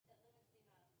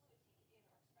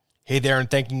Hey there, and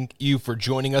thanking you for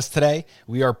joining us today.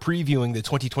 We are previewing the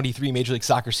 2023 Major League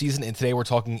Soccer season, and today we're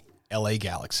talking LA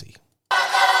Galaxy.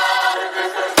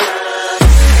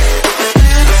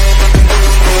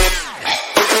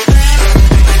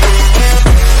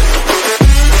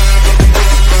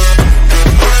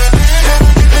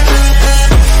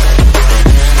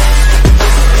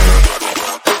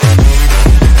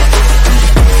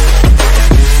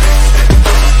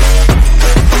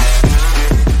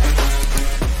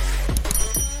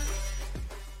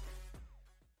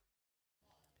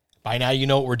 By now, you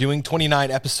know what we're doing.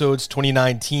 29 episodes,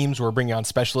 29 teams. We're bringing on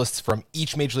specialists from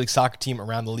each Major League Soccer team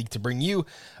around the league to bring you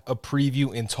a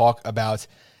preview and talk about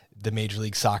the Major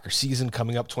League Soccer season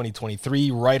coming up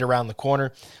 2023, right around the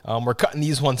corner. We're cutting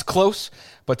these ones close,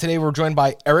 but today we're joined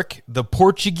by Eric, the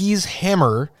Portuguese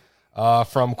Hammer,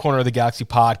 from Corner of the Galaxy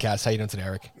podcast. How you doing today,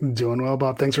 Eric? Doing well,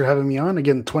 Bob. Thanks for having me on.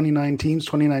 Again, 29 teams,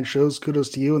 29 shows. Kudos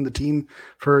to you and the team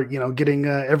for, getting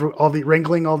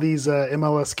wrangling all these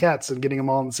MLS cats and getting them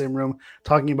all in the same room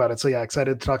talking about it. So yeah,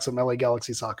 excited to talk some LA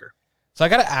Galaxy soccer. So I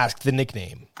got to ask the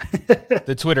nickname,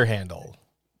 the Twitter handle.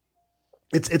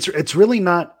 It's really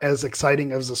not as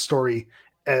exciting as a story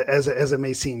as it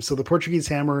may seem. So the Portuguese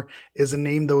Hammer is a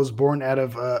name that was born out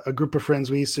of a group of friends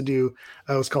we used to do.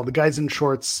 It was called the Guys in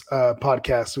Shorts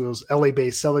podcast. It was LA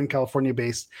based, Southern California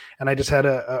based. And I just had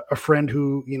a friend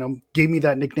who, gave me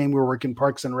that nickname. We were working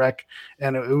Parks and Rec,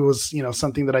 and it was,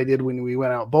 something that I did when we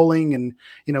went out bowling, and,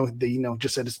 they,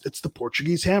 just said, it's the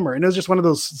Portuguese Hammer. And it was just one of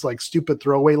those like stupid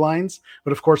throwaway lines.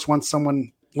 But of course, once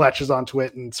someone latches onto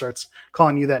it and starts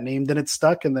calling you that name, then it's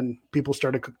stuck. And then people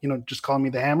started, just calling me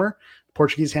the Hammer.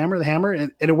 Portuguese Hammer, the Hammer,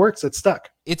 and it works. It's stuck.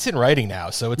 It's in writing now,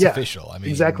 so it's official. I mean,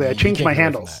 exactly. I changed my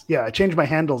handles. Yeah, I changed my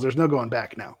handles. There's no going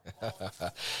back now.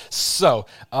 So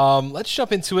let's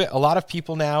jump into it. A lot of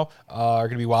people now are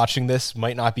going to be watching this,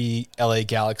 might not be LA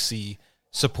Galaxy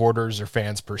supporters or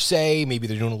fans per se. Maybe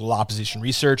they're doing a little opposition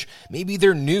research. Maybe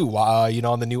they're new,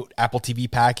 on the new Apple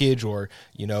TV package, or,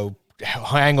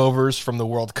 hangovers from the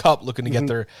World Cup, looking to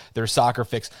get their soccer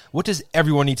fix. What does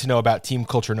everyone need to know about team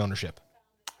culture and ownership?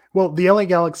 Well, the LA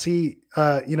Galaxy,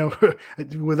 there's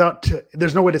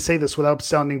no way to say this without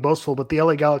sounding boastful, but the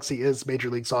LA Galaxy is Major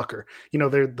League Soccer.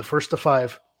 They're the first to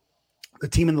five, the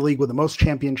team in the league with the most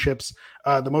championships,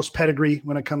 the most pedigree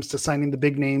when it comes to signing the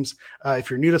big names. If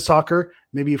you're new to soccer,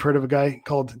 maybe you've heard of a guy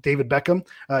called David Beckham.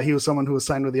 He was someone who was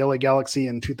signed with the LA Galaxy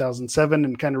in 2007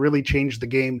 and kind of really changed the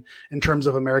game in terms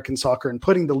of American soccer and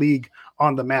putting the league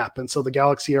on the map. And so the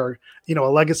Galaxy are, a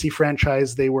legacy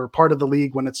franchise. They were part of the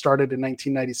league when it started in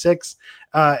 1996.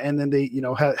 And then they,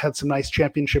 had some nice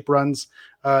championship runs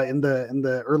in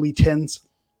the early 10s.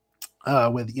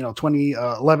 With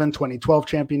 2011, 2012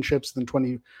 championships, then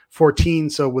 2014.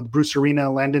 So with Bruce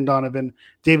Arena, Landon Donovan,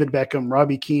 David Beckham,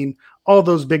 Robbie Keane, all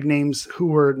those big names who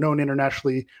were known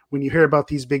internationally. When you hear about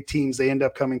these big teams, they end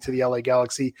up coming to the LA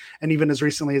Galaxy. And even as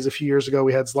recently as a few years ago,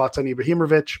 we had Zlatan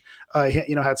Ibrahimovic,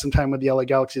 had some time with the LA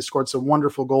Galaxy, scored some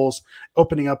wonderful goals,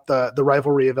 opening up the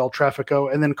rivalry of El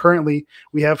Tráfico. And then currently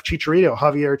we have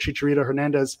Javier Chicharito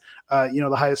Hernandez,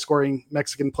 the highest scoring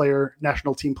Mexican player,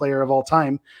 national team player of all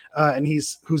time. And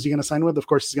who's he going to sign with? Of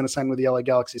course, he's going to sign with the LA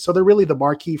Galaxy. So they're really the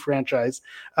marquee franchise.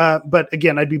 But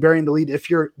again, I'd be burying the lead.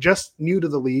 If you're just new to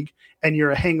the league and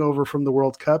you're a hangover from the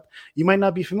World Cup, you might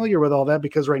not be familiar with all that,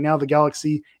 because right now the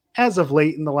Galaxy, as of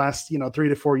late in the last 3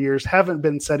 to 4 years, haven't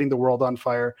been setting the world on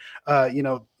fire.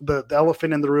 The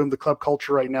elephant in the room, the club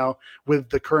culture right now, with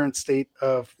the current state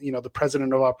of the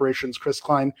president of operations, Chris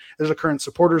Klein, there's a current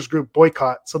supporters group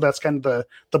boycott. So that's kind of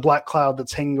the black cloud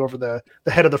that's hanging over the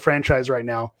head of the franchise right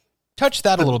now. Touch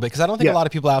that a little bit, because I don't think a lot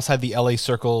of people outside the LA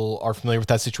circle are familiar with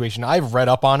that situation. I've read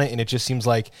up on it, and it just seems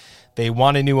like they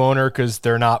want a new owner because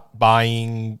they're not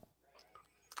buying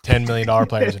 $10 million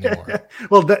players anymore.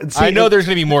 Well, I know there's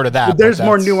going to be more to that. There's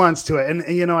more nuance to it. And,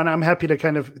 and I'm happy to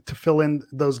to fill in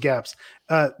those gaps.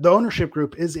 The ownership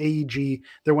group is AEG.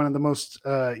 They're one of the most,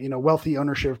 wealthy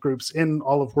ownership groups in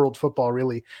all of world football,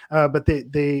 really. But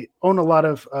they own a lot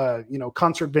of,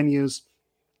 concert venues,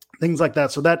 things like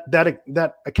that. So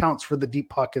that accounts for the deep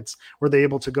pockets where they're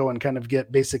able to go and kind of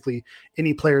get basically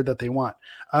any player that they want.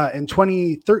 In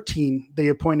 2013, they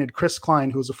appointed Chris Klein,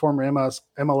 who's a former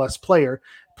MLS player,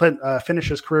 finished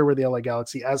his career with the LA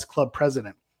Galaxy as club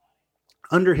president.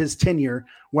 Under his tenure,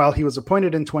 while he was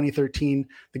appointed in 2013,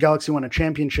 the Galaxy won a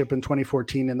championship in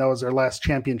 2014, and that was their last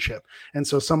championship. And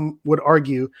so some would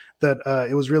argue that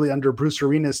it was really under Bruce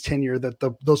Arena's tenure that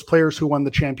those players who won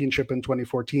the championship in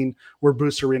 2014 were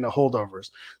Bruce Arena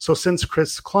holdovers. So since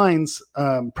Chris Klein's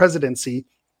presidency,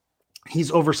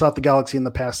 He's oversaw the Galaxy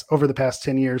over the past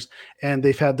 10 years, and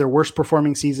they've had their worst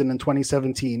performing season in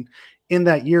 2017. In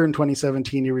that year, in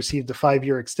 2017, he received a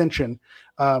 5-year extension.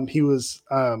 He was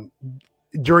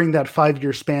during that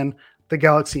 5-year span, the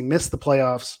Galaxy missed the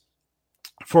playoffs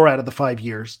 4 out of the 5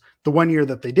 years. The 1 year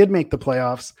that they did make the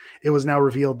playoffs, it was now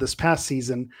revealed this past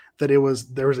season that there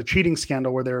was a cheating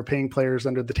scandal where they were paying players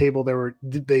under the table.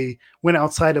 They went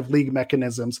outside of league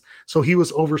mechanisms. So he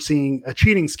was overseeing a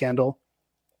cheating scandal.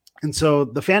 And so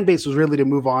the fan base was really to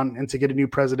move on and to get a new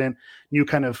president, new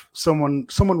kind of someone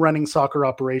running soccer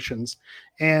operations.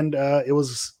 And it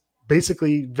was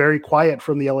basically very quiet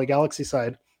from the LA Galaxy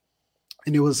side.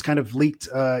 And it was kind of leaked,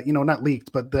 not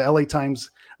leaked, but the LA Times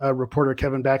reporter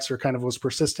Kevin Baxter kind of was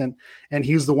persistent. And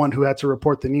he was the one who had to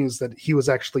report the news that he was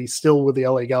actually still with the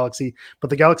LA Galaxy.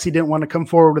 But the Galaxy didn't want to come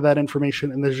forward with that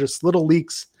information. And there's just little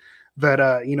leaks that,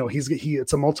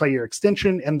 it's a multi-year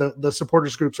extension. And the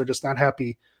supporters groups are just not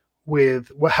happy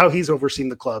with how he's overseen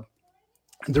the club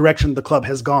and direction the club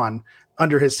has gone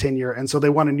under his tenure. And so they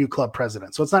want a new club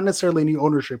president. So it's not necessarily a new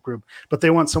ownership group, but they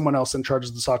want someone else in charge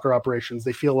of the soccer operations.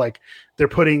 They feel like they're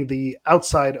putting the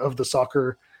outside of the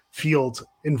soccer field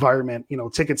environment,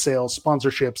 ticket sales,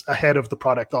 sponsorships ahead of the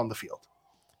product on the field.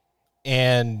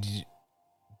 And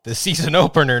the season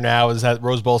opener now is that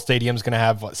Rose Bowl Stadium is going to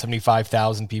have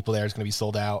 75,000 people there. It's going to be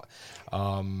sold out.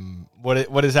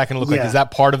 What is that going to look like? Is that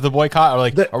part of the boycott,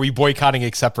 or are we boycotting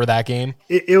except for that game?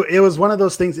 It was one of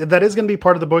those things that is going to be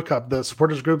part of the boycott. The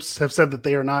supporters groups have said that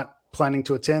they are not planning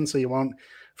to attend, so you won't,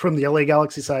 from the LA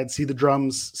Galaxy side, see the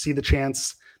drums, see the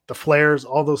chants, the flares.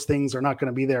 All those things are not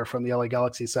going to be there from the LA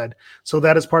Galaxy side. So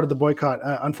that is part of the boycott.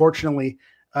 Unfortunately,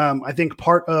 I think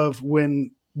part of when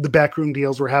the backroom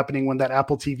deals were happening, when that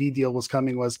Apple TV deal was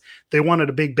coming, was they wanted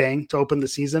a big bang to open the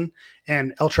season.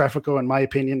 And El Tráfico, in my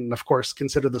opinion, and of course,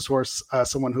 consider the source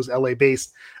someone who's LA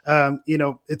based,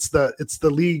 it's the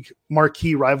league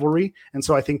marquee rivalry. And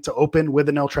so I think to open with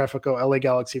an El Tráfico, LA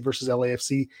Galaxy versus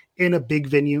LAFC in a big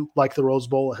venue like the Rose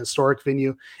Bowl, a historic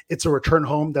venue, it's a return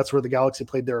home. That's where the Galaxy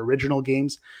played their original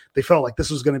games. They felt like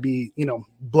this was going to be,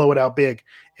 blow it out big.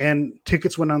 And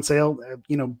tickets went on sale,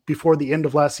 before the end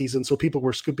of last season. So people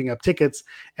were scooping up tickets.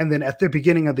 And then at the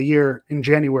beginning of the year in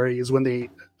January is when they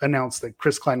announced that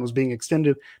Chris Klein was being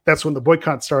extended. That's when the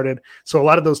boycott started. So a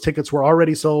lot of those tickets were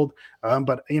already sold.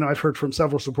 But I've heard from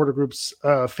several supporter groups,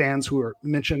 fans who are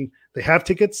mentioned they have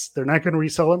tickets. They're not going to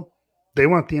resell them. They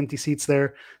want the empty seats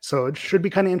there. So it should be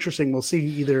kind of interesting. We'll see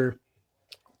either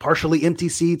partially empty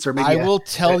seats or maybe I will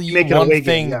tell you one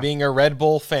thing, being a Red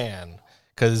Bull fan,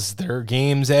 because there are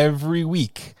games every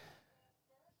week.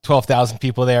 12,000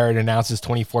 people there. It announces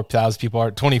 24,000 people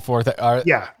are 24.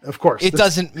 Yeah, of course. It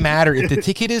doesn't matter. If the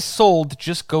ticket is sold,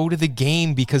 just go to the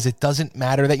game, because it doesn't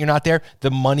matter that you're not there. The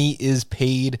money is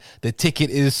paid. The ticket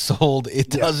is sold.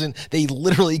 It doesn't. They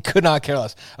literally could not care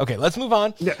less. Okay, let's move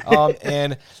on. Yeah.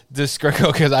 And this,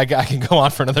 because I can go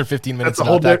on for another 15 minutes. That's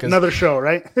a whole another show,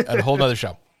 right? A whole nother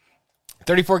show.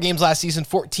 34 games last season,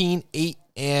 14, 8,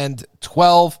 and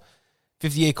 12.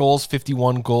 58 goals,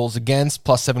 51 goals against,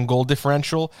 plus 7 goal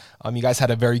differential. You guys had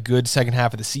a very good second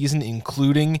half of the season,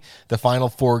 including the final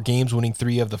 4 games, winning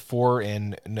 3 of the 4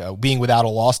 and being without a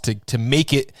loss to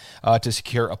make it to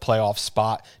secure a playoff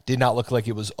spot. Did not look like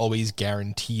it was always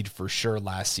guaranteed for sure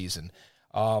last season.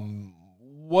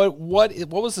 What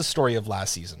was the story of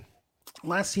last season?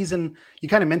 Last season, you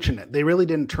kind of mentioned it. They really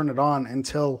didn't turn it on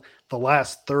until the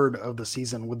last third of the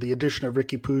season, with the addition of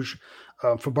Riqui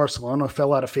Puig from Barcelona.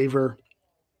 Fell out of favor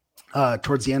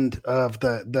towards the end of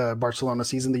the Barcelona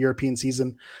season, the European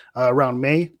season, around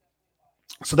May.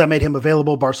 So that made him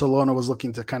available. Barcelona was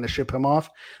looking to kind of ship him off.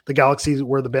 The Galaxy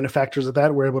were the benefactors of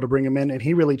that, were able to bring him in, and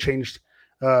he really changed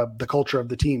the culture of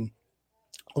the team.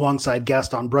 Alongside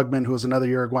Gaston Brugman, who was another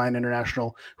Uruguayan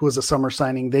international, who was a summer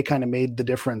signing. They kind of made the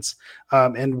difference.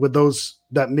 And with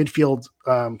that midfield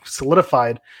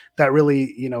solidified, that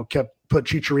really, put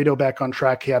Chicharito back on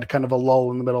track. He had kind of a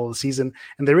lull in the middle of the season,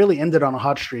 and they really ended on a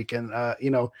hot streak. And,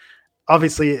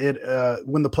 obviously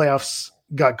when the playoffs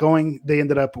got going, they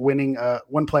ended up winning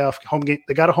one playoff home game.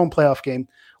 They got a home playoff game,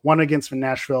 one against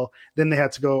Nashville. Then they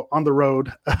had to go on the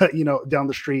road, down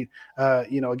the street,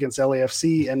 against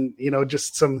LAFC, and,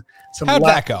 just some. How'd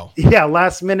that go? Yeah.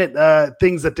 Last minute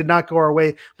things that did not go our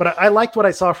way. But I liked what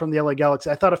I saw from the LA Galaxy.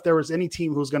 I thought if there was any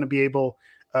team who was going to be able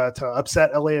to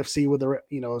upset LAFC with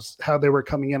how they were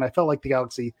coming in, I felt like the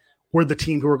Galaxy were the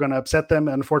team who were going to upset them.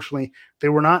 And unfortunately, they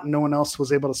were not. No one else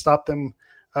was able to stop them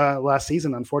last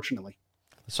season, unfortunately.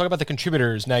 Let's talk about the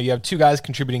contributors. Now, you have 2 guys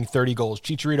contributing 30 goals.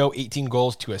 Chicharito, 18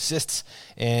 goals, 2 assists.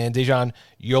 And Dejan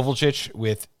Joveljic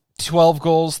with 12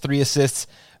 goals, 3 assists.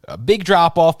 a big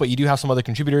drop off, but you do have some other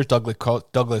contributors.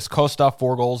 Douglas Costa,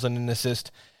 4 goals and an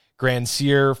assist.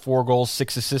 Grandsir, 4 goals,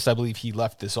 6 assists. I believe he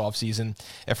left this offseason.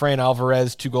 Efrain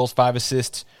Alvarez, 2 goals, 5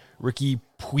 assists. Ricky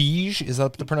Puig, is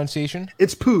that the pronunciation?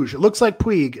 It's Puig. It looks like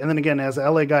Puig. And then again, as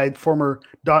an LA guy, former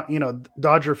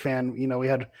Dodger fan, we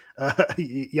had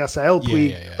Yasiel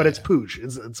Puig, but it's Puig.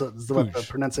 It's the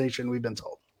pronunciation we've been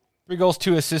told. 3 goals,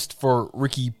 2 assists for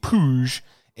Ricky Puig,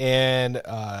 and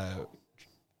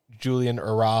Julian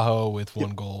Araujo with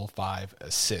 1 goal, 5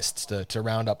 assists to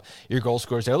round up your goal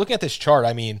scorers there. Looking at this chart,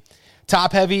 I mean,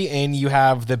 top heavy, and you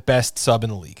have the best sub in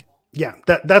the league. Yeah,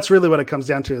 that's really what it comes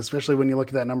down to, especially when you look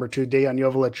at that number 2, Dejan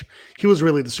Joveljic. He was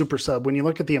really the super sub. When you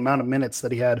look at the amount of minutes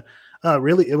that he had,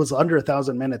 really, it was under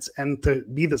 1,000 minutes. And to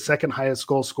be the second highest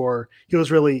goal scorer, he was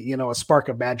really, a spark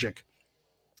of magic.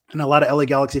 And a lot of LA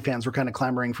Galaxy fans were kind of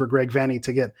clamoring for Greg Vanney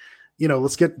to get,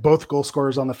 let's get both goal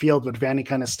scorers on the field. But Vanney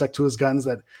kind of stuck to his guns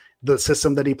that the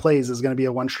system that he plays is going to be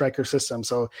a 1-striker system.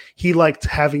 So he liked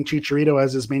having Chicharito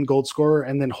as his main goal scorer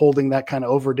and then holding that kind of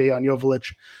over Dejan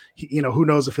Joveljic. Who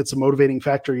knows if it's a motivating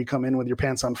factor. You come in with your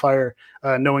pants on fire,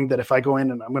 knowing that if I go in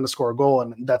and I'm going to score a goal,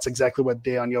 and that's exactly what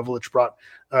Dejan Joveljic brought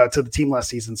to the team last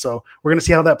season. So we're going to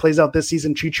see how that plays out this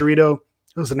season. Chicharito,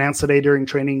 it was announced today during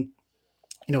training,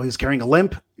 he was carrying a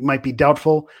limp. He might be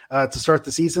doubtful to start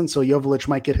the season, so Joveljic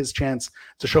might get his chance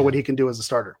to show what he can do as a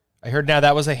starter. I heard now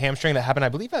that was a hamstring that happened, I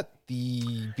believe, at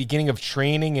the beginning of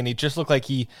training, and it just looked like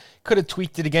he could have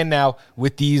tweaked it again now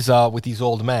with these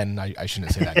old men. I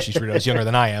shouldn't say that. Chicharito is younger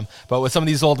than I am, but with some of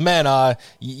these old men,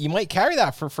 you might carry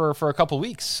that for a couple of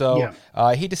weeks. So yeah.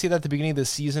 I hate to see that at the beginning of the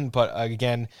season, but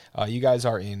again, you guys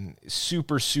are in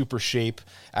super, super shape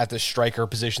at the striker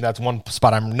position. That's one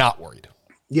spot I'm not worried.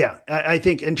 Yeah, I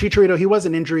think, and Chicharito, he was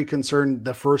an injury concern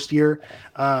the first year,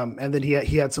 and then he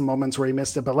had some moments where he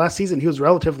missed it. But last season, he was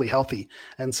relatively healthy,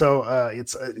 and so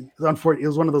it's unfortunate. It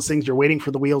was one of those things you're waiting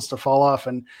for the wheels to fall off,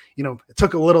 and it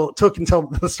took until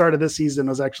the start of this season. It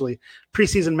was actually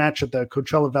preseason match at the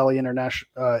Coachella Valley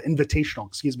Invitational.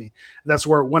 Excuse me. That's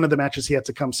where one of the matches he had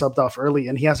to come subbed off early,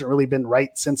 and he hasn't really been right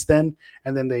since then.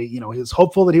 And then he was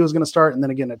hopeful that he was going to start, and then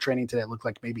again at training today, it looked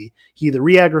like maybe he either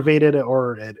re-aggravated it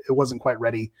or it wasn't quite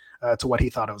ready to what he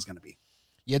thought it was going to be.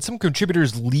 You had some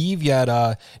contributors leave. You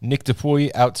had Nick DePuy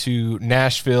out to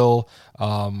Nashville,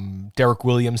 Derek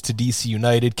Williams to DC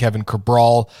United, Kevin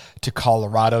Cabral to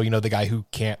Colorado. The guy who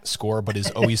can't score but is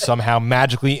always somehow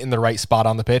magically in the right spot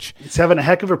on the pitch. He's having a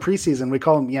heck of a preseason. We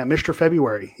call him, Mr.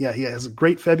 February. Yeah, he has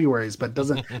great Februaries, but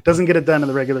doesn't get it done in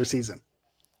the regular season.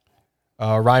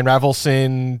 Ryan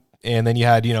Ravelson. And then you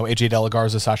had, AJ De La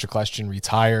Garza, Sasha Kljestan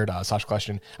retired. Sasha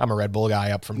Kljestan, I'm a Red Bull guy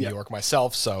up from New York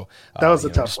myself. So that was a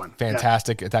tough one.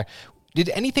 Fantastic attack. Did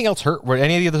anything else hurt? Were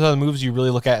any of the other moves you really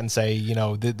look at and say,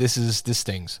 this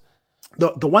stings?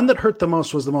 The one that hurt the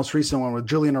most was the most recent one with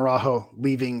Julian Araujo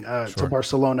leaving to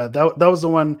Barcelona. That was the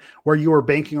one where you were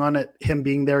banking on it, him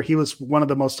being there. He was one of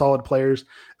the most solid players,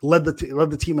 led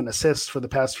the team in assists for the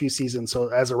past few seasons. So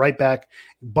as a right back,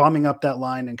 bombing up that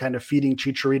line and kind of feeding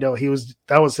Chicharito,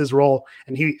 that was his role,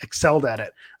 and he excelled at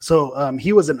it. So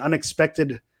he was an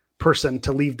unexpected person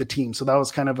to leave the team. So that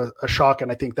was kind of a shock,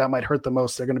 and I think that might hurt the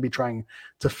most. They're going to be trying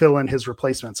to fill in his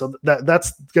replacement. So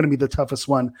that's going to be the toughest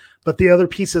one. But the other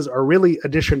pieces are really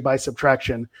addition by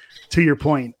subtraction. To your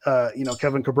point,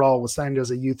 Kevin Cabral was signed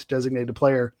as a youth designated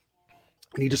player,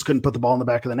 and he just couldn't put the ball in the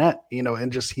back of the net,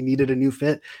 and just he needed a new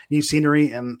fit, new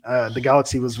scenery, and the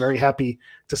Galaxy was very happy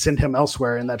to send him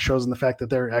elsewhere, and that shows in the fact that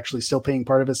they're actually still paying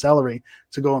part of his salary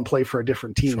to go and play for a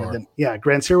different team. Sure. And then,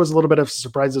 Grandsir was a little bit of a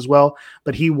surprise as well,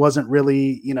 but he wasn't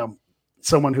really,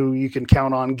 someone who you can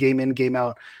count on game in, game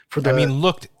out.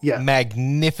 Looked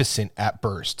magnificent at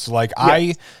bursts.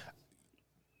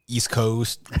 East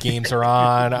Coast games are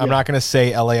on. I'm not going to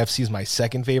say LAFC is my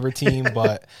second favorite team,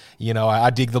 but I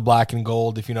dig the black and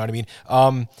gold, if you know what I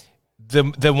mean.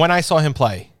 When I saw him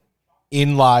play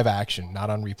in live action, not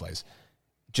on replays,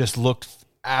 just looked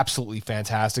absolutely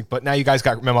fantastic. But now you guys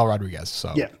got Memo Rodriguez,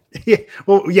 so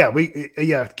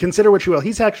consider what you will.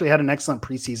 He's actually had an excellent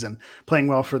preseason, playing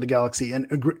well for the Galaxy. And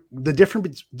the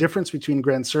difference between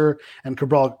Grandsir and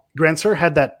Cabral, Grandsir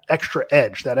had that extra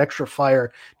edge, that extra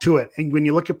fire to it. And when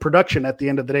you look at production at the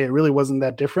end of the day, it really wasn't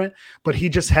that different, but he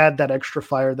just had that extra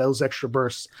fire, those extra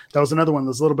bursts. That was another one that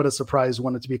was a little bit of surprise,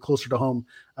 wanted to be closer to home,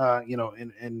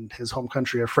 in his home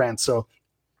country of France. So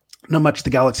not much the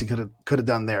Galaxy could have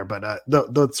done there, but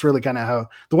that's really kind of how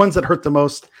the ones that hurt the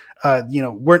most,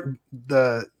 weren't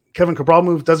the Kevin Cabral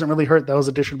move doesn't really hurt. That was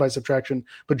addition by subtraction.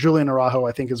 But Julian Araujo,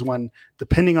 I think, is one,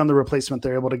 depending on the replacement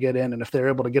they're able to get in, and if they're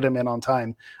able to get him in on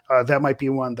time, that might be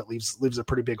one that leaves a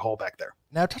pretty big hole back there.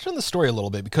 Now, touch on the story a little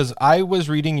bit, because I was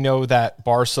reading, that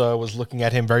Barca was looking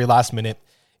at him very last minute.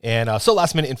 And so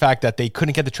last minute, in fact, that they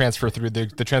couldn't get the transfer through.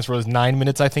 The transfer was 9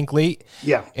 minutes, I think, late.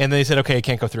 Yeah. And they said, okay, it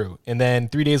can't go through. And then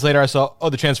 3 days later, I saw,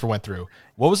 the transfer went through.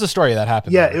 What was the story that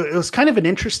happened? Yeah, it was kind of an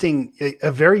interesting,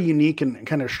 a very unique and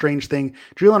kind of strange thing.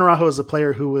 Julian Araujo is a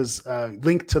player who was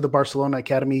linked to the Barcelona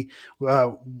Academy.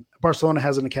 Barcelona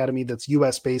has an academy that's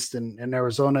U.S.-based in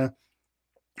Arizona.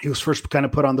 He was first kind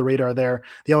of put on the radar there.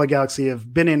 The LA Galaxy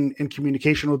have been in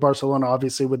communication with Barcelona,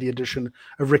 obviously with the addition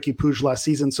of Ricky Puig last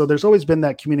season. So there's always been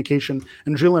that communication,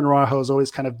 and Julian Araujo has always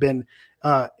kind of been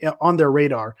on their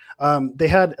radar. They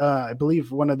had, I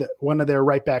believe, one of their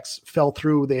right backs fell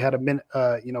through. They had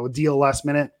a deal last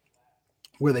minute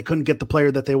where they couldn't get the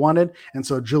player that they wanted. And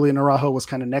so Julian Araujo was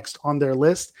kind of next on their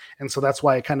list. And so that's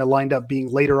why it kind of lined up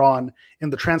being later on in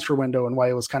the transfer window, and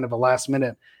why it was kind of a last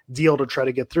minute deal to try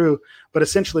to get through. But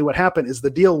essentially what happened is the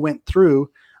deal went through,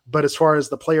 but as far as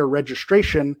the player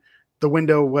registration, the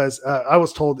window was, I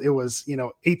was told it was,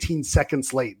 18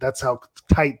 seconds late. That's how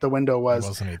tight the window was. It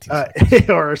wasn't 18 seconds.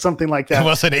 Or something like that. It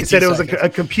wasn't 18 They said it was seconds. a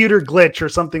computer glitch or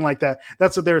something like that.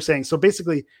 That's what they were saying. So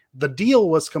basically the deal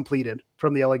was completed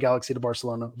from the LA Galaxy to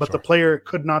Barcelona, but Sure. the player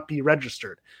could not be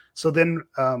registered. So then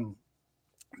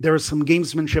there was some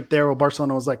gamesmanship there where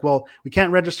Barcelona was like, well, we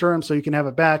can't register him, so you can have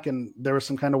it back. And there was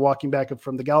some kind of walking back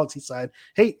from the Galaxy side.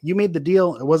 Hey, you made the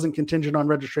deal. It wasn't contingent on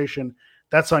registration.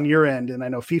 That's on your end. And I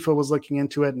know FIFA was looking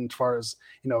into it. And as far as,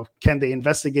 can they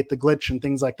investigate the glitch and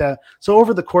things like that? So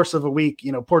over the course of a week,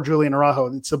 poor Julian Araujo,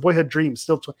 it's a boyhood dream,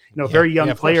 still, very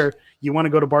young player. You want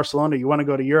to go to Barcelona, you want to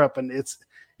go to Europe, and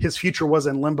his future was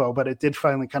in limbo, but it did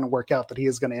finally kind of work out that he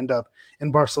is going to end up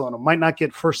in Barcelona. Might not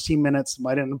get first team minutes,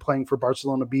 might end up playing for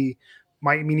Barcelona B,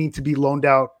 might need to be loaned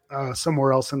out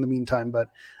somewhere else in the meantime. But,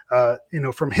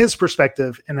 from his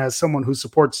perspective, and as someone who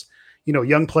supports,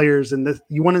 young players, and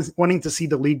wanting to see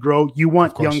the league grow, you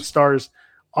want young stars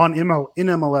in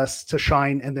MLS to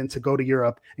shine and then to go to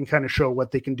Europe and kind of show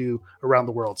what they can do around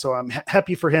the world. So I'm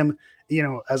happy for him,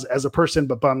 as a person,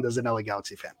 but bummed as an LA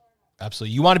Galaxy fan.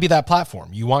 Absolutely. You want to be that platform.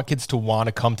 You want kids to want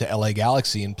to come to LA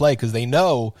Galaxy and play because they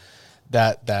know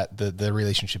that the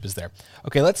relationship is there.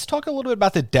 Okay, let's talk a little bit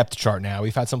about the depth chart now.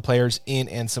 We've had some players in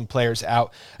and some players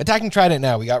out. Attacking trident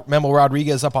now. We got Memo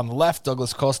Rodriguez up on the left,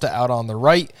 Douglas Costa out on the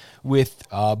right with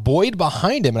Boyd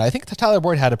behind him. And I think Tyler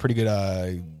Boyd had a pretty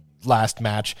good last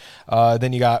match.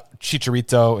 Then you got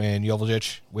Chicharito and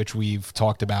Joveljic, which we've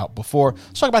talked about before.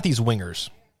 Let's talk about these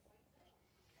wingers.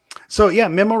 So yeah,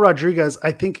 Memo Rodriguez,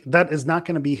 I think that is not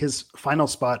going to be his final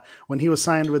spot. When he was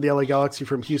signed with the LA Galaxy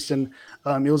from Houston,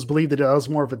 it was believed that it was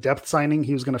more of a depth signing.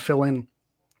 He was going to fill in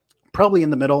probably in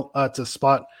the middle to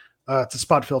spot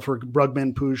fill for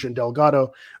Brugman, Puig, and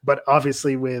Delgado. But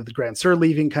obviously with Grant Sur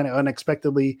leaving kind of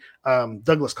unexpectedly,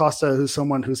 Douglas Costa, who's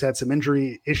someone who's had some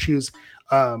injury issues,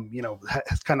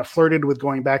 has kind of flirted with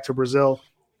going back to Brazil.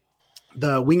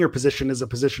 The winger position is a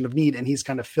position of need, and he's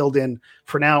kind of filled in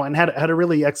for now and had a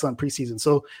really excellent preseason.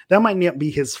 So that might not be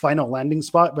his final landing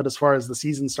spot, but as far as the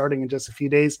season starting in just a few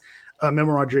days,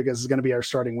 Memo Rodriguez is going to be our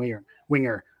starting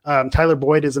winger. Tyler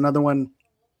Boyd is another one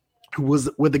who was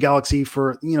with the Galaxy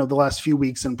for, the last few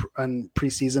weeks in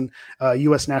preseason,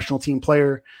 U.S. national team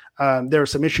player. There are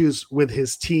some issues with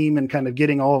his team and kind of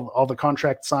getting all the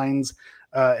contract signs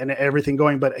and everything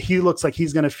going, but he looks like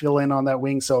he's going to fill in on that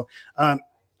wing. So,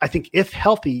 I think if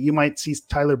healthy, you might see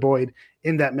Tyler Boyd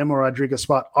in that Memo Rodriguez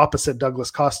spot opposite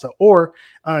Douglas Costa, or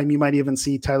you might even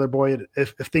see Tyler Boyd,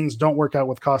 if things don't work out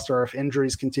with Costa or if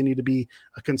injuries continue to be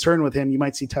a concern with him, you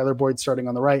might see Tyler Boyd starting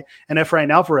on the right. And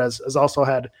Efrain Alvarez has also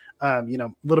had a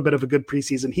little bit of a good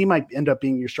preseason. He might end up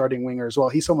being your starting winger as well.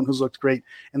 He's someone who's looked great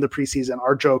in the preseason.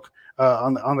 Our joke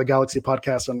on the Galaxy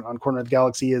podcast on Corner of the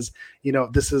Galaxy is,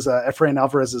 this is Efrain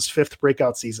Alvarez's fifth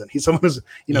breakout season. He's someone who's,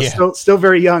 still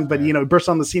very young, but, burst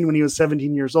on the scene when he was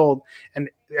 17 years old,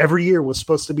 and every year was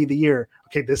supposed to be the year.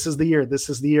 Okay, this is the year.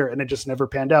 And it just never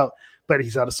panned out, but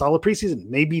he's had a solid preseason.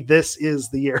 Maybe this is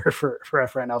the year for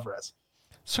Efrain Alvarez.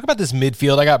 Let's talk about this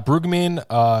midfield. I got Brugman,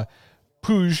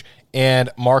 Puig, and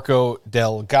Marco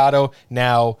Delgado.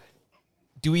 Now,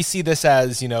 do we see this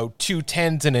as, 2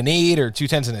 10s and an 8, or 2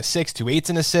 10s and a 6, 2 8s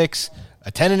and a 6,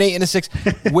 a 10 and 8 and a 6?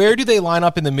 Where do they line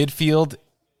up in the midfield?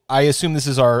 I assume this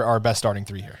is our best starting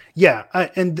three here. Yeah,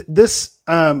 and this,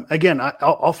 again,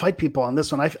 I'll fight people on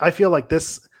this one. I feel like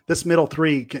this middle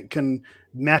three can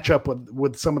match up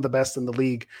with some of the best in the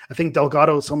league. I think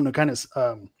Delgado is someone who kind of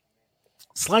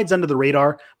slides under the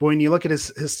radar, but when you look at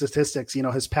his statistics,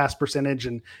 his pass percentage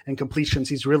and completions,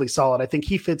 he's really solid. I think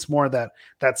he fits more that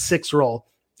 6 role.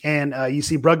 And you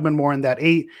see Brugman more in that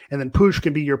 8, and then Push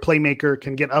can be your playmaker,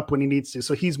 can get up when he needs to.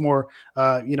 So he's more,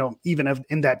 even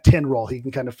in that 10 role, he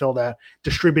can kind of fill that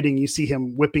distributing. You see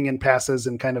him whipping in passes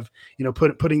and kind of,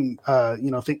 putting,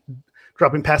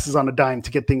 dropping passes on a dime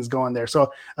to get things going there.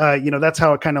 So, that's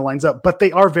how it kind of lines up. But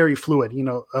they are very fluid.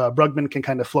 Brugman can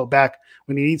kind of float back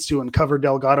when he needs to and cover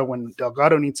Delgado when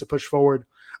Delgado needs to push forward.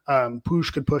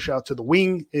 Push could push out to the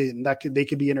wing, and they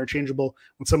could be interchangeable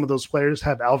when some of those players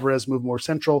have Alvarez move more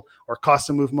central or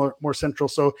Costa move more central.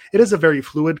 So it is a very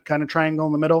fluid kind of triangle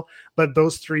in the middle. But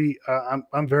those 3,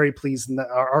 I'm very pleased. And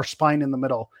our spine in the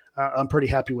middle, I'm pretty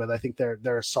happy with. I think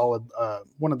they're a solid,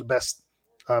 one of the best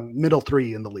middle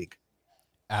 3 in the league.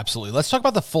 Absolutely. Let's talk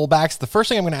about the fullbacks. The first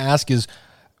thing I'm going to ask is,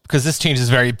 because this changes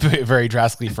very, very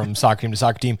drastically from soccer team to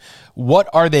soccer team, what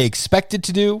are they expected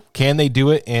to do? Can they do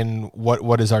it? And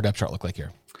what does our depth chart look like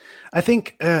here? I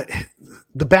think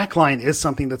the back line is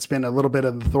something that's been a little bit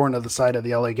of the thorn of the side of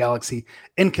the LA Galaxy.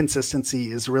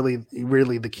 Inconsistency is really,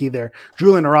 really the key there.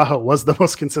 Julian Araujo was the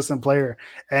most consistent player,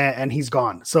 and he's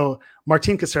gone. So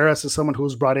Martin Caceres is someone who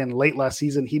was brought in late last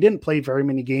season. He didn't play very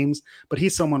many games, but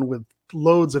he's someone with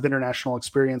loads of international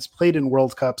experience, played in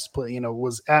World Cups,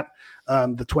 was at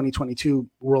the 2022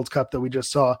 World Cup that we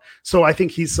just saw. So I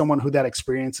think he's someone who that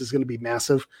experience is going to be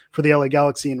massive for the LA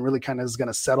Galaxy and really kind of is going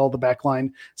to settle the back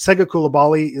line. Sega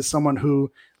Koulibaly is someone who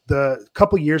the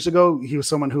couple years ago, he was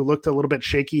someone who looked a little bit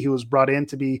shaky. He was brought in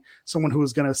to be someone who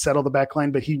was going to settle the back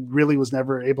line, but he really was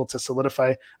never able to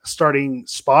solidify a starting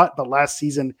spot. But last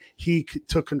season, he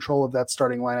took control of that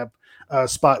starting lineup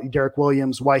spot. Derek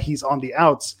Williams, why he's on the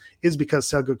outs is because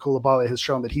Sega Koulibaly has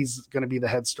shown that he's going to be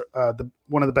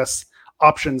one of the best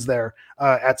options there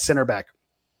at center back.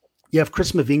 You have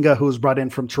Chris Mavinga, who was brought in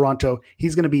from Toronto.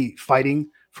 He's going to be fighting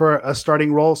for a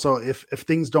starting role. So if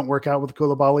things don't work out with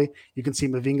Koulibaly, you can see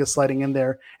Mavinga sliding in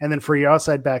there. And then for your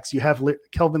outside backs, you have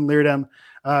Kelvin Leerdam.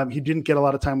 He didn't get a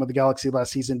lot of time with the Galaxy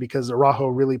last season because Araujo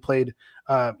really played,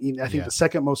 the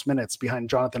second most minutes behind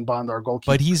Jonathan Bond, our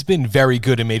goalkeeper. But he's been very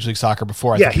good in Major League Soccer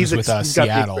before. I think he was with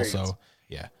Seattle. So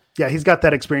yeah, he's got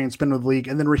that experience, been with the league.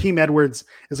 And then Raheem Edwards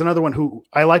is another one who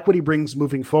I like what he brings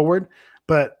moving forward.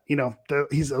 But,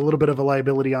 he's a little bit of a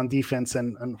liability on defense.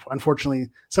 And unfortunately,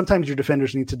 sometimes your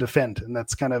defenders need to defend. And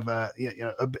that's kind of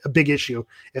a big issue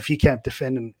if he can't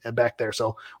defend back there.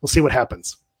 So we'll see what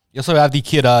happens. You also have the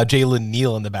kid Jalen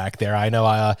Neal in the back there. I know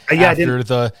after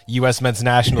the U.S. men's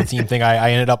national team thing,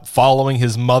 I ended up following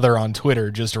his mother on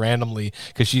Twitter just randomly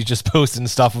because she's just posting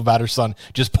stuff about her son,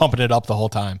 just pumping it up the whole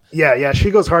time. Yeah,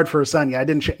 she goes hard for her son. Yeah, I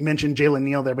didn't mention Jalen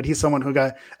Neal there, but he's someone who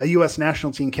got a U.S.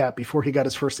 national team cap before he got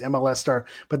his first MLS start.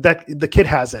 But the kid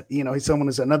has it. He's someone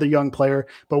who's another young player.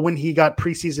 But when he got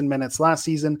preseason minutes last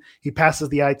season, he passes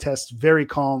the eye test, very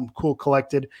calm, cool,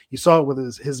 collected. You saw it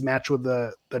with his match with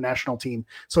the national team.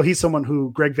 So he's someone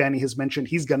who Greg Vanney has mentioned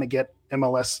he's going to get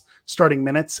MLS starting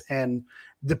minutes, and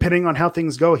depending on how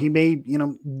things go, he may,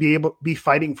 be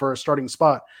fighting for a starting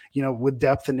spot, with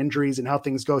depth and injuries and how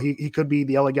things go. He could be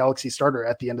the LA Galaxy starter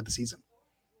at the end of the season.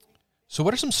 So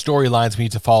what are some storylines we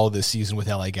need to follow this season with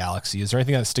LA Galaxy? Is there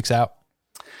anything that sticks out?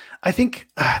 I think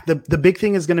the big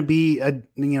thing is going to be,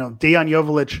 Dejan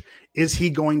Joveljic. Is he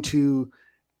going to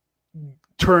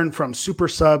turn from super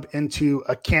sub into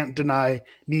a can't deny,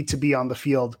 need to be on the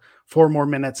field for more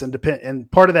minutes,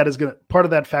 and part of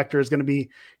that factor is going to be,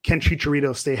 can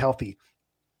Chicharito stay healthy?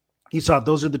 You saw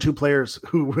those are the two players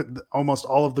who almost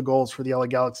all of the goals for the LA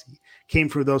Galaxy came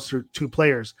through those two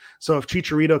players. So if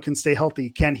Chicharito can stay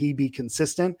healthy, can he be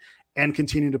consistent and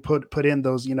continue to put in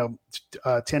those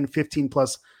 10, 15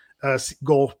 plus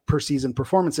goal per season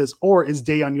performances, or is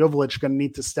Dejan Joveljic going to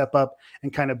need to step up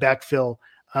and kind of backfill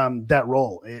that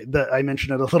role? I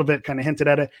mentioned it a little bit, kind of hinted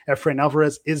at it. Efrain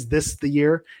Alvarez, is this the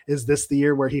year? Is this the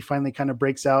year where he finally kind of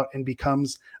breaks out and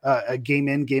becomes a game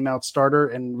in, game out starter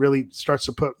and really starts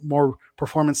to put more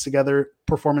performances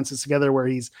together where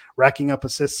he's racking up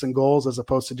assists and goals as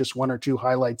opposed to just one or two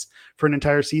highlights for an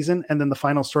entire season? And then the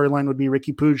final storyline would be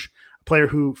Ricky Puig, a player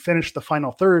who finished the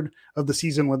final third of the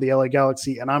season with the LA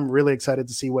Galaxy. And I'm really excited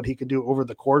to see what he could do over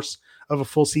the course of a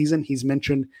full season. He's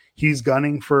mentioned he's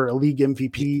gunning for a league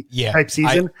MVP type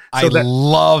season. I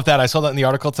love that. I saw that in the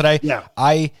article today. Yeah.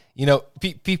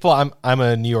 People, I'm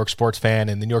a New York sports fan,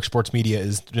 and the New York sports media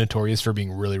is notorious for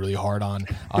being really, really hard on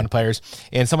players.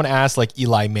 And someone asked, like,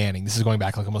 Eli Manning, this is going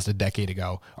back like almost a decade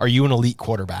ago, are you an elite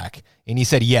quarterback? And he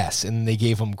said yes, and they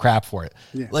gave him crap for it.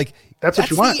 Yeah. Like, that's what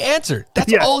you want. The answer.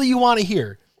 That's all you want to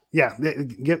hear. Yeah,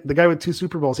 get the guy with 2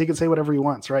 Super Bowls. He can say whatever he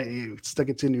wants, right? You stick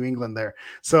it to New England there.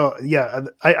 So yeah,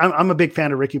 I'm a big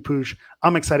fan of Ricky Puig.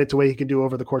 I'm excited to what he can do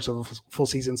over the course of a full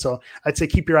season. So I'd say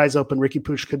keep your eyes open. Ricky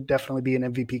Puig could definitely be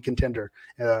an MVP contender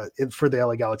for the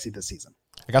LA Galaxy this season.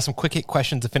 I got some quick hit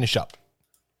questions to finish up.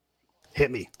 Hit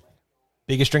me.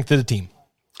 Biggest strength of the team.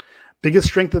 Biggest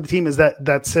strength of the team is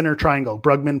that center triangle,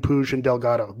 Brugman, Puig, and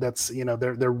Delgado. That's,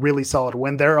 they're really solid.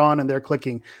 When they're on and they're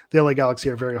clicking, the LA Galaxy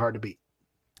are very hard to beat.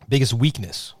 Biggest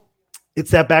weakness. It's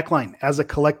that back line. As a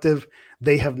collective,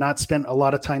 they have not spent a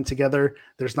lot of time together.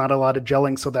 There's not a lot of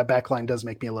gelling, so that back line does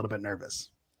make me a little bit nervous.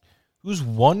 Who's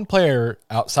one player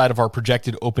outside of our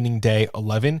projected opening day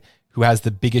 11 who has the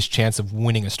biggest chance of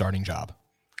winning a starting job?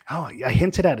 Oh, I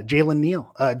hinted at it. Jalen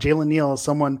Neal. Jalen Neal is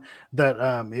someone that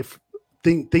if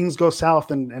things go south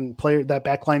and player that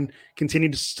back line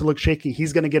continues to look shaky,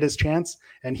 he's going to get his chance,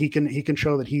 and he can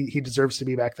show that he deserves to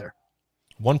be back there.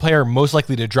 One player most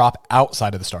likely to drop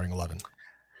outside of the starting 11.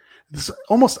 This is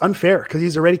almost unfair because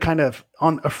he's already kind of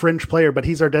on a fringe player, but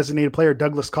he's our designated player,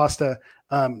 Douglas Costa.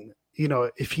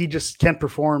 If he just can't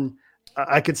perform,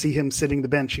 I could see him sitting the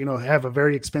bench, have a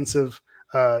very expensive,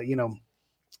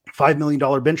 $5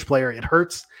 million bench player. It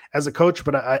hurts as a coach,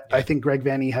 but I think Greg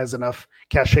Vanney has enough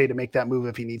cachet to make that move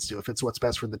if he needs to, if it's what's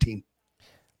best for the team.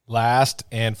 Last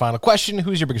and final question.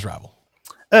 Who's your biggest rival?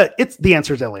 The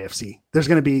answer is LAFC. There's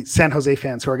going to be San Jose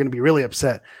fans who are going to be really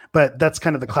upset, but that's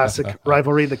kind of the classic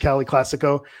rivalry, the Cali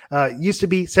Classico. Used to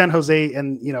be San Jose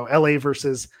and, LA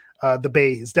versus the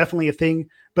Bay is definitely a thing.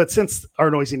 But since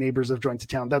our noisy neighbors have joined to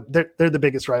town, they're the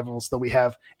biggest rivals that we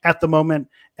have at the moment.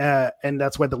 And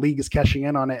that's why the league is cashing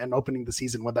in on it and opening the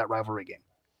season with that rivalry game.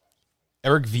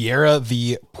 Eric Vieira,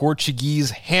 the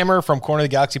Portuguese Hammer from Corner of the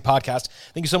Galaxy podcast.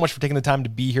 Thank you so much for taking the time to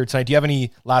be here tonight. Do you have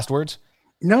any last words?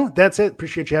 No, that's it.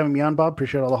 Appreciate you having me on, Bob.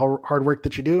 Appreciate all the hard work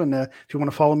that you do. And if you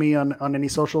want to follow me on any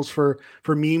socials for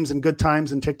memes and good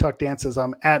times and TikTok dances,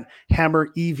 I'm at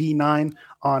HammerEV9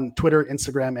 on Twitter,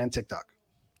 Instagram, and TikTok.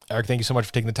 Eric, thank you so much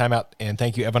for taking the time out. And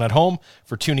thank you, everyone at home,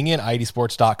 for tuning in.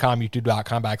 i80sports.com,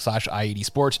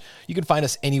 youtube.com/i80sports. You can find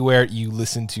us anywhere you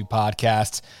listen to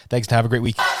podcasts. Thanks, and have a great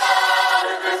week.